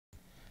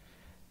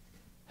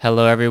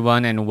Hello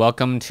everyone and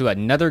welcome to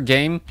another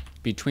game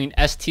between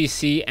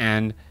STC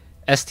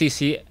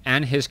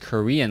and his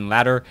Korean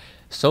Ladder.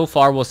 So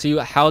far we'll see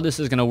how this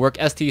is going to work.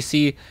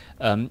 STC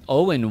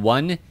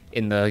 0-1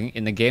 in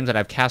the games that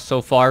I've cast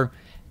so far,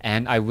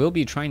 and I will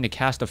be trying to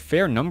cast a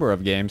fair number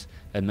of games,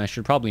 and I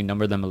should probably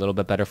number them a little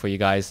bit better for you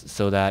guys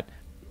so that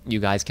you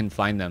guys can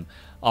find them.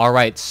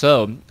 Alright,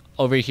 so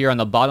over here on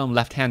the bottom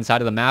left hand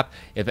side of the map,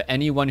 if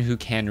anyone who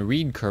can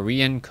read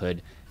Korean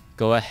could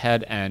go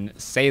ahead and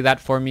say that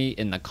for me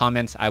in the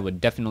comments, I would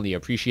definitely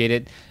appreciate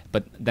it.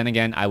 But then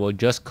again, I will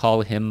just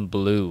call him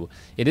Blue.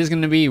 It is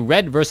going to be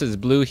red versus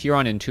blue here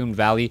on Entombed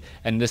Valley,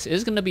 and this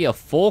is going to be a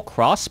full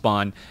cross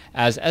spawn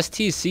as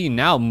STC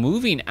now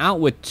moving out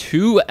with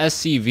 2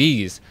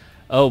 SCVs.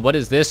 Oh, what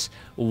is this?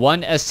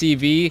 1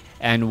 SCV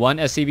and 1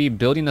 SCV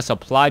building a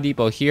supply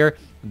depot here.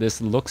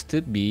 This looks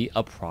to be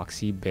a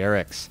proxy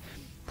barracks.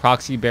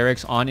 Proxy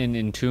barracks on in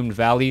Entombed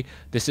Valley.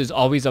 This is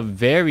always a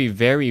very,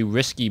 very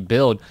risky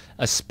build,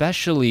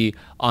 especially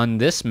on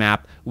this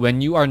map when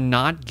you are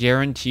not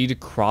guaranteed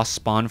cross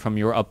spawn from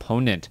your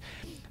opponent.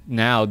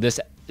 Now, this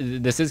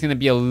is going to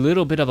be a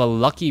little bit of a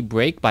lucky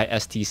break by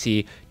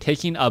STC,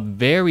 taking a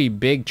very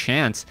big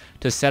chance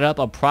to set up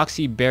a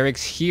proxy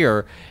barracks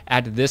here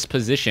at this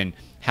position.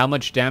 How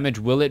much damage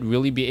will it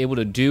really be able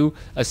to do,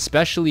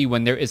 especially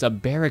when there is a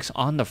barracks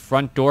on the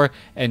front door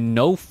and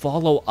no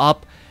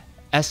follow-up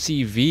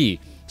SCV?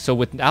 So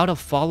without a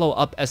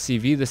follow-up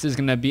SCV, this is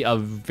going to be a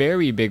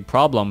very big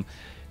problem,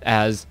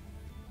 as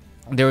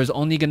there is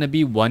only going to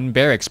be 1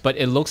 barracks, but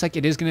it looks like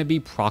it is going to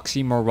be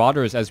proxy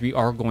marauders as we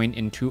are going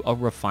into a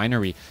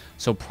refinery.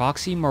 So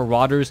proxy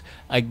marauders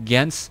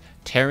against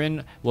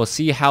Terran. We'll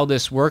see how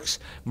this works.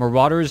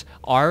 Marauders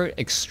are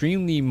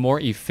extremely more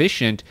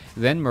efficient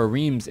than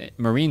Marines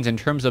in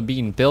terms of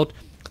being built.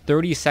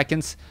 30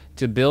 seconds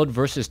to build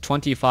versus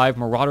 25.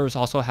 Marauders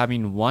also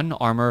having 1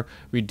 armor,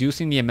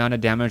 reducing the amount of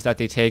damage that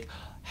they take,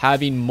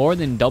 having more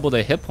than double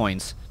the hit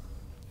points,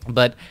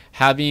 but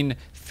having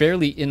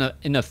fairly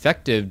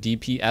ineffective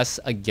DPS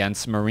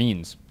against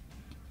Marines.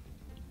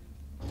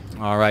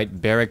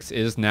 Alright, barracks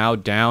is now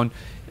down.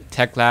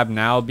 Tech Lab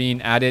now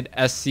being added.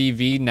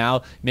 SCV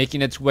now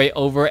making its way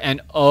over, and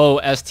oh,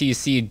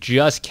 STC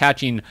just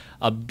catching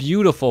a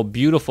beautiful,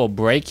 beautiful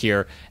break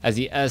here as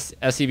the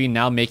SCV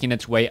now making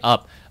its way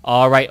up.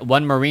 Alright,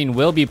 1 Marine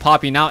will be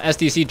popping out.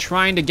 STC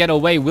trying to get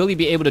away. Will he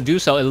be able to do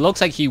so? It looks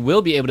like he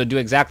will be able to do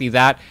exactly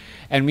that.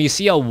 And we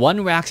see a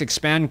 1 Rax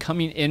expand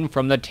coming in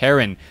from the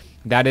Terran.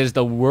 That is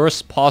the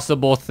worst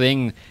possible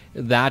thing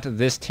that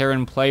this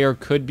Terran player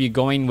could be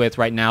going with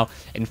right now.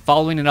 And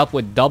following it up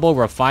with double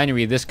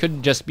refinery, this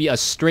could just be a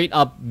straight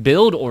up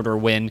build order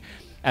win,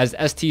 as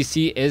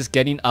STC is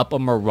getting up a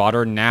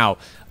Marauder now.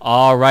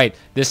 Alright,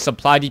 this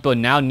supply depot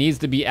now needs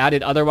to be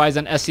added, otherwise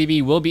an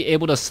SCV will be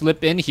able to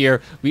slip in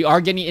here. We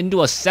are getting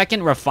into a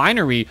second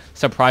refinery,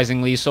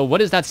 surprisingly. So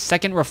what is that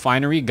second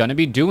refinery gonna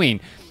be doing?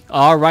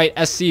 Alright,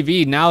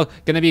 SCV now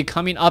going to be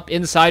coming up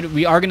inside.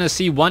 We are going to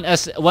see one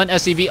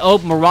SCV. Oh,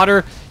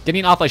 Marauder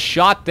getting off a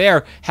shot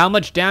there. How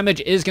much damage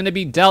is going to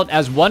be dealt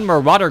as 1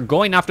 Marauder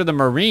going after the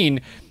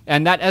Marine,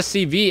 and that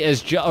SCV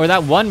is, or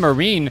that 1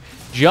 Marine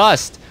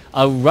just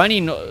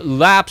running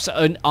laps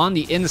on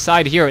the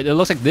inside here. It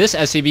looks like this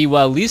SCV will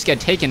at least get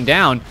taken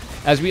down,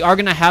 as we are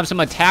going to have some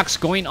attacks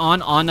going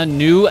on a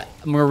new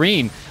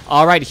Marine.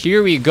 Alright,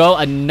 here we go.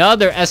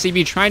 Another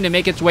SCV trying to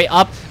make its way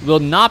up. Will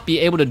not be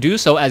able to do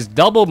so, as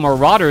double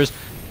Marauders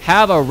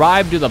have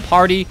arrived to the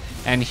party.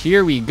 And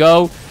here we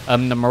go.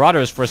 The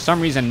Marauders, for some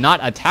reason,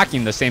 not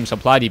attacking the same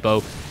supply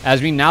depot,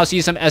 as we now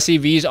see some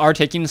SCVs are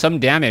taking some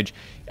damage.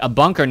 A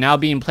bunker now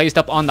being placed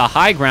up on the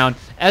high ground.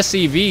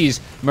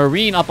 SCVs,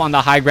 Marine up on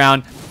the high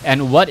ground.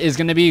 And what is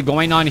going to be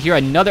going on here?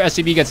 Another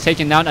SCV gets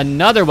taken down.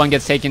 Another one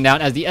gets taken down,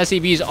 as the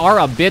SCVs are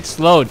a bit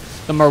slowed.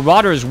 The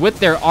Marauders with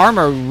their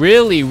armor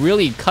really,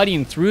 really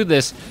cutting through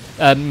this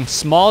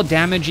small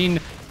damaging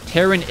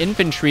Terran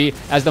infantry,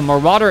 as the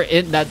Marauder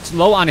that's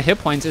low on hit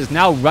points is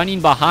now running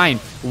behind.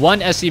 1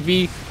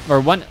 SCV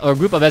or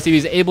group of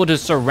SCVs able to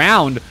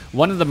surround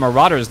one of the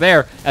Marauders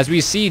there, as we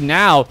see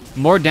now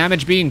more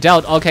damage being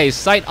dealt. Okay,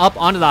 sight up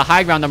onto the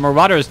high ground. The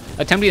Marauders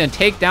attempting to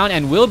take down,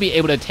 and will be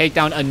able to take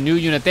down a new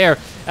unit there,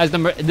 as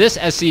this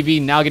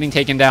SCV now getting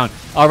taken down.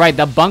 Alright,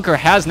 the bunker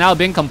has now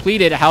been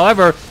completed.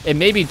 However, it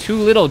may be too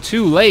little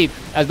too late,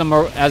 as the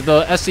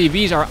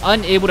SCVs are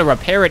unable to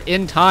repair it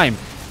in time.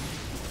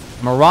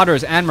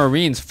 Marauders and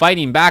Marines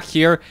fighting back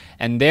here,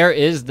 and there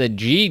is the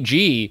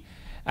GG,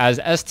 as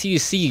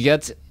STC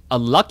gets a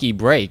lucky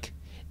break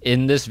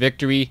in this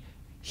victory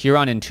here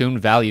on Entombed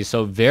Valley.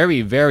 So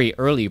very, very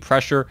early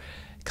pressure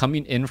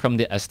coming in from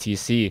the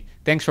STC.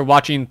 Thanks for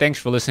watching. Thanks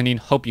for listening.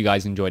 Hope you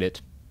guys enjoyed it.